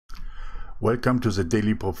Welcome to the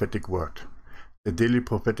Daily Prophetic Word. The Daily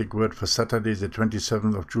Prophetic Word for Saturday, the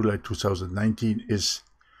 27th of July 2019 is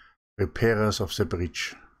Repairers of the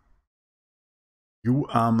Breach. You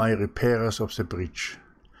are my repairers of the breach,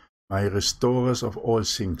 my restorers of all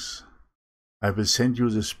things. I will send you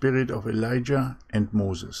the spirit of Elijah and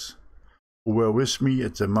Moses, who were with me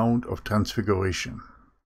at the Mount of Transfiguration.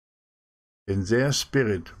 In their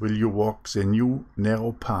spirit will you walk the new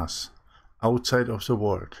narrow path outside of the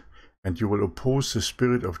world, and you will oppose the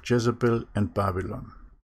spirit of Jezebel and Babylon.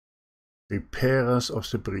 Repairers of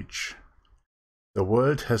the breach. The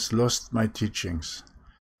world has lost my teachings,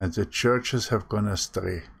 and the churches have gone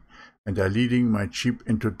astray, and are leading my sheep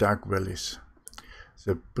into dark valleys.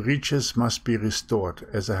 The breaches must be restored,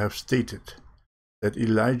 as I have stated, that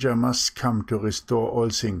Elijah must come to restore all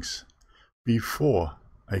things, before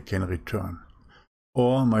I can return,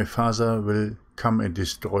 or my Father will come and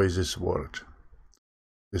destroy this world.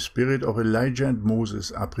 The spirit of Elijah and Moses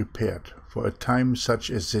are prepared for a time such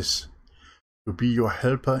as this, to be your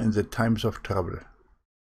helper in the times of trouble.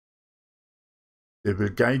 They will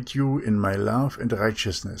guide you in my love and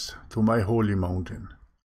righteousness to my holy mountain,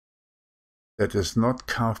 that is not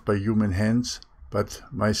carved by human hands, but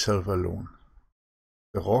myself alone,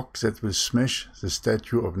 the rock that will smash the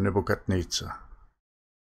statue of Nebuchadnezzar.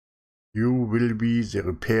 You will be the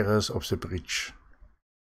repairers of the breach.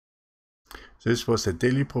 This was the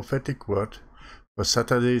Daily Prophetic Word for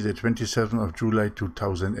Saturday, the 27th of July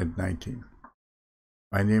 2019.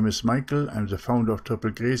 My name is Michael. I'm the founder of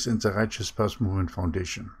Triple Grace and the Righteous Path Movement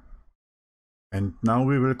Foundation. And now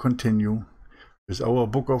we will continue with our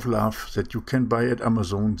Book of Love that you can buy at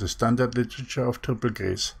Amazon, the standard literature of Triple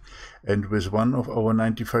Grace, and with one of our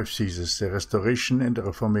 95 theses, the restoration and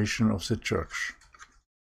reformation of the Church.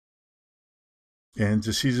 And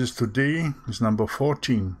the thesis today is number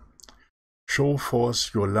 14. Show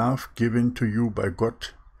forth your love given to you by God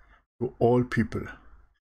to all people,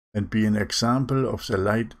 and be an example of the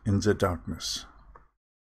light in the darkness.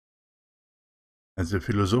 And the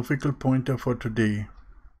philosophical pointer for today,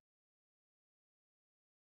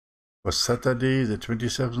 for Saturday, the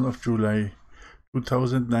 27th of July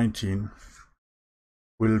 2019,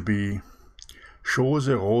 will be, show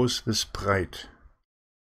the rose with pride,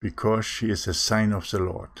 because she is a sign of the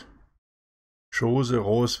Lord. Show the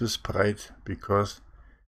rose with pride, because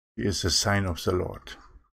she is a sign of the Lord.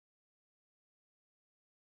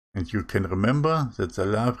 And you can remember that the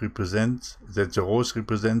rose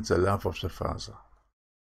represents the love of the Father.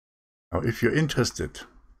 Now, if you're interested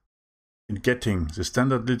in getting the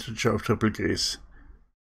standard literature of Triple Grace,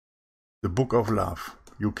 the Book of Love,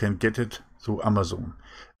 you can get it through Amazon.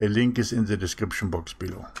 A link is in the description box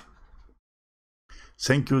below.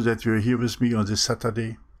 Thank you that you're here with me on this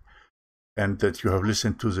Saturday, and that you have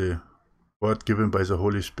listened to the word given by the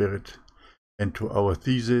Holy Spirit, and to our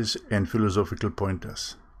theses and philosophical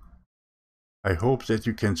pointers. I hope that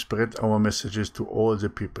you can spread our messages to all the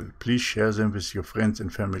people. Please share them with your friends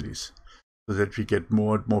and families, so that we get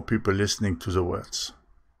more and more people listening to the words.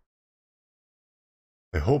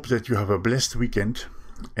 I hope that you have a blessed weekend,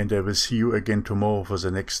 and I will see you again tomorrow for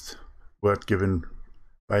the next word given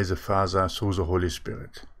by the Father through the Holy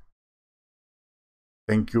Spirit.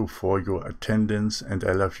 Thank you for your attendance, and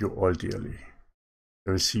I love you all dearly.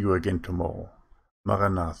 I will see you again tomorrow.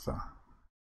 Maranatha.